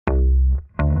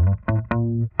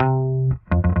Good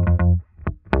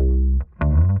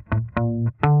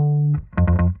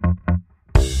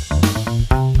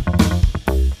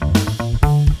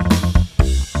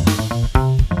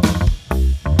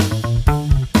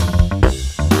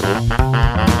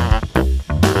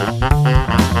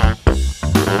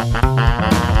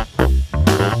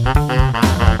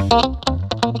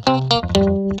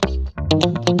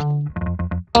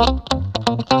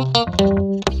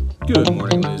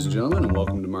morning, ladies and gentlemen, and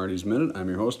welcome to Marty's Minute. I'm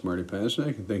your host, Marty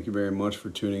Pasnick, and thank you very much for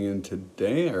tuning in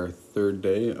today, our third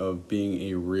day of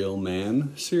Being a Real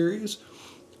Man series.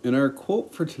 And our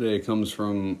quote for today comes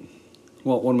from,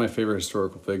 one of my favorite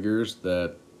historical figures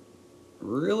that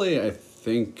really, I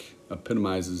think,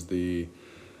 epitomizes the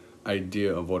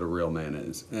idea of what a real man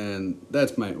is. And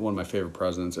that's one of my favorite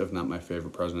presidents, if not my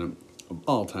favorite president of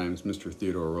all times, Mr.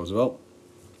 Theodore Roosevelt.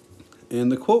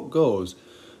 And the quote goes,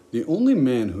 "The only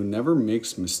man who never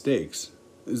makes mistakes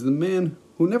is the man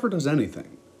who never does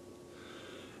anything."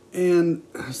 And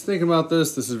I was thinking about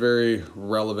this. This is very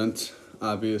relevant,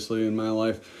 obviously, in my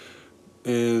life.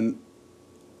 And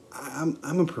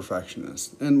I'm a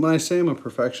perfectionist. And when I say I'm a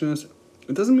perfectionist,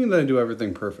 it doesn't mean that I do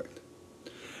everything perfect.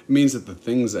 It means that the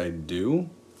things I do,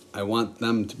 I want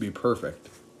them to be perfect,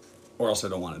 or else I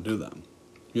don't want to do them.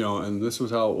 And this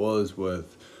was how it was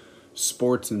with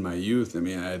sports in my youth. I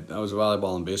mean, I was a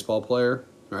volleyball and baseball player,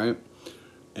 right?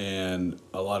 And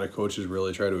a lot of coaches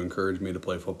really try to encourage me to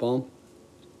play football.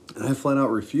 And I flat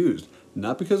out refused.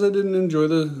 Not because I didn't enjoy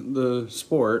the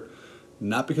sport,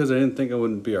 not because I didn't think I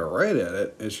wouldn't be all right at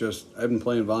it. It's just I've been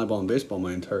playing volleyball and baseball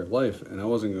my entire life, and I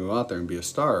wasn't going to go out there and be a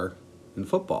star in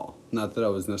football. Not that I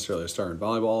was necessarily a star in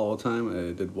volleyball all the time.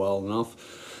 I did well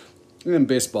enough. And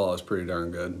baseball I was pretty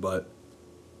darn good. But,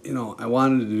 I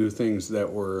wanted to do things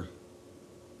that were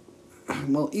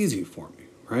easy for me,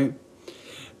 right?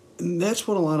 And that's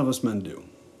what a lot of us men do,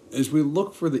 is we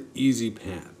look for the easy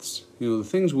paths, the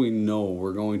things we know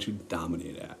we're going to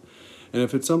dominate at. And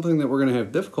if it's something that we're going to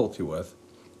have difficulty with,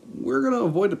 we're going to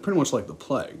avoid it pretty much like the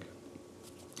plague.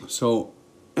 So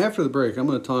after the break, I'm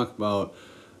going to talk about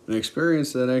an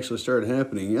experience that actually started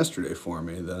happening yesterday for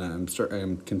me that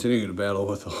I'm continuing to battle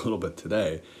with a little bit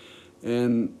today.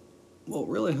 And,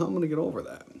 really how I'm going to get over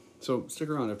that. So stick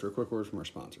around after a quick word from our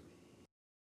sponsor.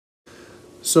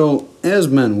 So, as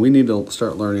men, we need to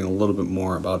start learning a little bit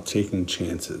more about taking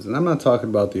chances. And I'm not talking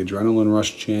about the adrenaline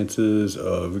rush chances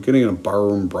of getting in a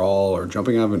barroom brawl or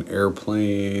jumping out of an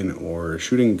airplane or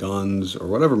shooting guns or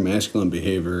whatever masculine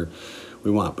behavior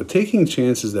we want, but taking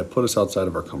chances that put us outside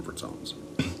of our comfort zones,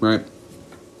 right?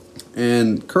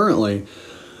 And currently,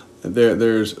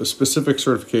 there's a specific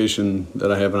certification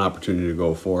that I have an opportunity to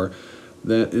go for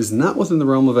that is not within the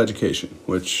realm of education,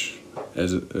 which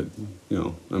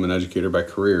I'm an educator by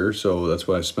career, so that's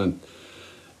what I spent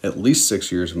at least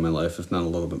 6 years of my life, if not a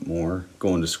little bit more,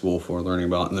 going to school for, learning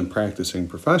about, and then practicing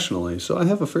professionally. So I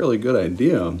have a fairly good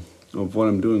idea of what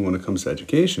I'm doing when it comes to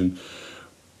education.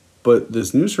 But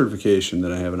this new certification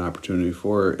that I have an opportunity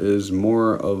for is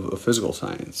more of a physical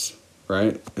science,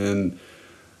 right? And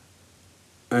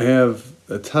I have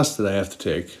a test that I have to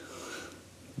take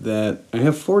that I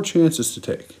have 4 chances to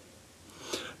take.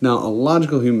 Now, a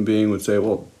logical human being would say,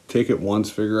 take it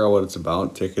once, figure out what it's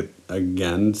about, take it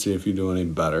again, see if you do any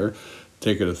better,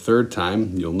 take it a third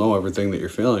time, you'll know everything that you're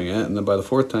failing at, and then by the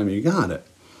 4th time, you got it.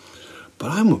 But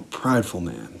I'm a prideful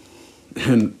man,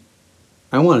 and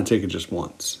I want to take it just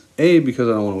once. A, because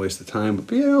I don't want to waste the time, but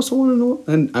B, I also want to know,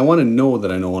 and I want to know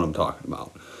that I know what I'm talking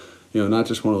about. Not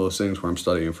just one of those things where I'm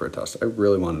studying for a test. I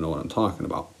really want to know what I'm talking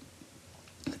about.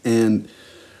 And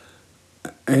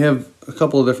I have a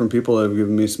couple of different people that have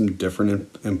given me some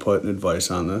different input and advice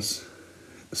on this.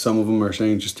 Some of them are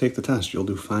saying, just take the test. You'll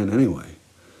do fine anyway.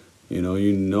 You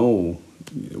know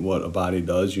what a body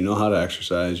does. You know how to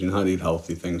exercise. You know how to eat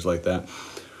healthy, things like that.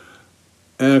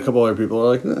 And a couple other people are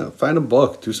like, no, find a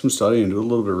book, do some studying, do a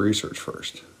little bit of research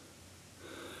first.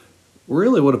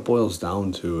 Really what it boils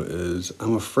down to is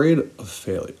I'm afraid of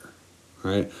failure,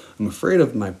 right? I'm afraid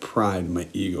of my pride, my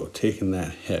ego, taking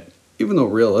that hit. Even though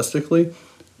realistically,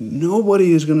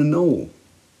 nobody is going to know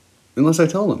unless I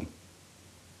tell them.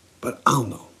 But I'll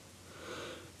know.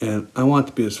 And I want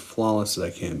to be as flawless as I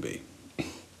can be.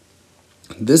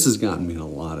 This has gotten me in a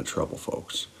lot of trouble,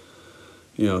 folks.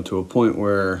 To a point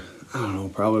where,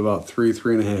 probably about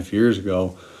 3.5 years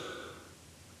ago,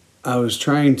 I was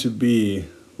trying to be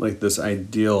like this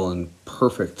ideal and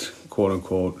perfect, quote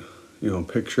unquote,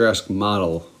 picturesque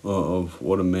model of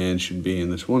what a man should be in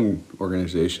this one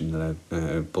organization that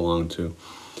I belong to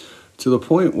the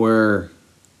point where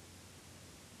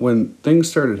when things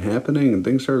started happening and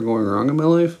things started going wrong in my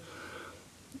life,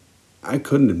 I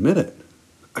couldn't admit it.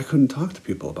 I couldn't talk to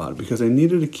people about it because I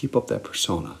needed to keep up that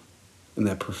persona and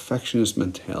that perfectionist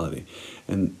mentality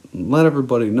and let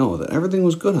everybody know that everything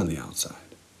was good on the outside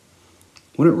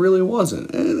when it really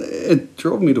wasn't. And it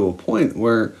drove me to a point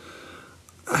where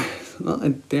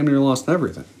I damn near lost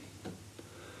everything.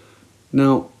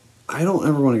 Now, I don't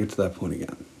ever want to get to that point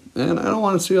again. And I don't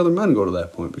want to see other men go to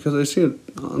that point because I see it,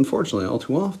 unfortunately, all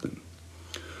too often.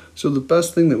 So the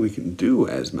best thing that we can do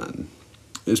as men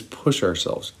is push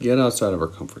ourselves, get outside of our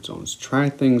comfort zones, try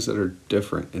things that are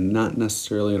different and not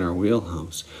necessarily in our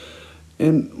wheelhouse,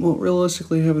 and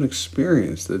realistically have an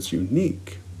experience that's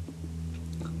unique.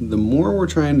 The more we're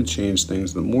trying to change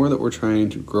things, the more that we're trying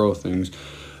to grow things,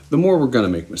 the more we're going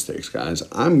to make mistakes, guys.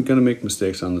 I'm going to make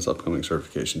mistakes on this upcoming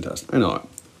certification test. I know it.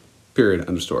 Period.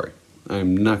 End of story.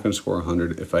 I'm not going to score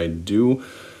 100. If I do,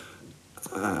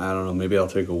 I don't know, maybe I'll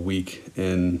take a week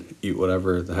and eat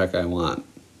whatever the heck I want.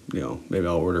 Maybe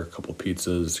I'll order a couple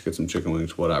pizzas, get some chicken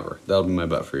wings, whatever. That'll be my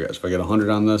bet for you guys. If I get 100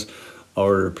 on this, I'll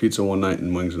order a pizza one night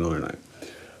and wings another night.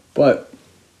 But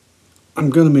I'm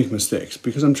going to make mistakes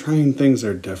because I'm trying things that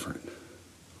are different.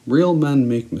 Real men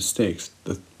make mistakes.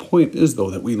 The point is, though,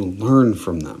 that we learn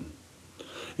from them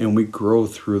and we grow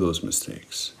through those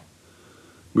mistakes.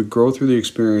 We grow through the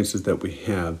experiences that we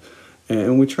have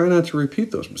and we try not to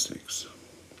repeat those mistakes.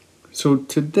 So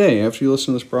today, after you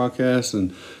listen to this broadcast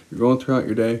and you're going throughout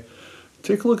your day,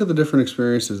 take a look at the different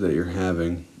experiences that you're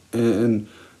having and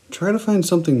try to find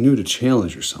something new to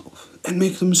challenge yourself and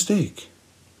make the mistake.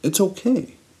 It's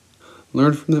okay.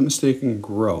 Learn from that mistake and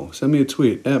grow. Send me a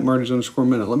tweet at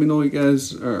Marty's_minute. Let me know what you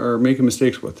guys are making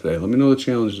mistakes with today. Let me know the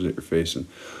challenges that you're facing.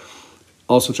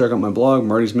 Also, check out my blog,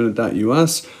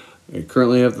 martysminute.us. I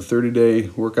currently have the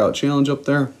 30-day workout challenge up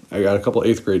there. I got a couple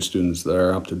 8th grade students that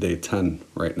are up to day 10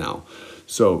 right now.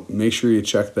 So make sure you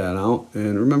check that out.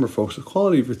 And remember, folks, the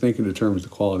quality of your thinking determines the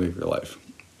quality of your life.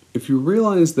 If you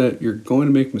realize that you're going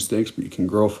to make mistakes, but you can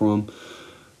grow from them,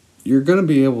 you're going to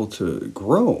be able to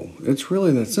grow. It's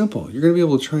really that simple. You're going to be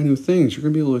able to try new things. You're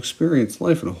going to be able to experience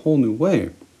life in a whole new way.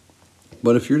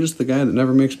 But if you're just the guy that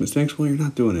never makes mistakes, well, you're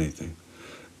not doing anything.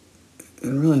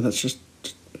 And really, that's just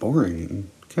boring and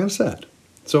kind of sad.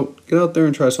 So get out there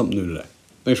and try something new today.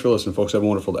 Thanks for listening, folks. Have a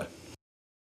wonderful day.